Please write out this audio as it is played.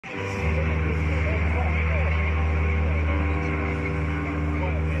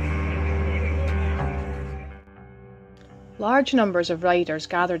Large numbers of riders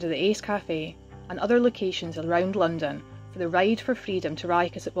gathered at the Ace Café and other locations around London for the Ride for Freedom to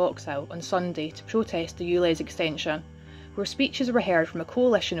Rykas at Boxhill on Sunday to protest the ULEZ extension, where speeches were heard from a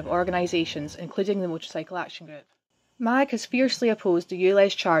coalition of organisations including the Motorcycle Action Group. MAG has fiercely opposed the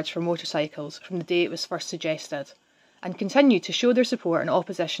ULEZ charge for motorcycles from the day it was first suggested, and continued to show their support and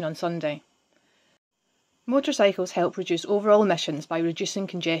opposition on Sunday. Motorcycles help reduce overall emissions by reducing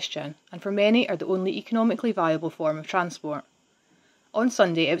congestion, and for many are the only economically viable form of transport. On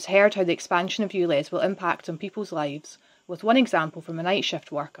Sunday it was heard how the expansion of ULEZ will impact on people's lives, with one example from a night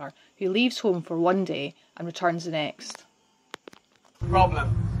shift worker who leaves home for one day and returns the next.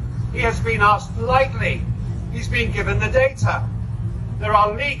 Problem. He has been asked politely. He's been given the data. There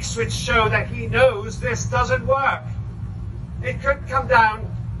are leaks which show that he knows this doesn't work. It could come down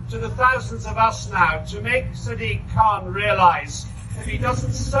to the thousands of us now to make Sadiq Khan realise if he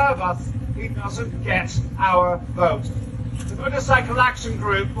doesn't serve us, he doesn't get our vote. The Motorcycle Action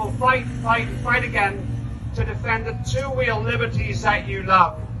Group will fight again to defend the two-wheel liberties that you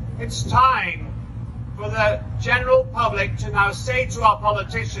love. It's time for the general public to now say to our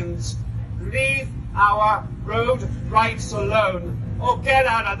politicians, leave our road rights alone or get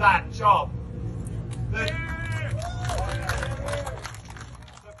out of that job.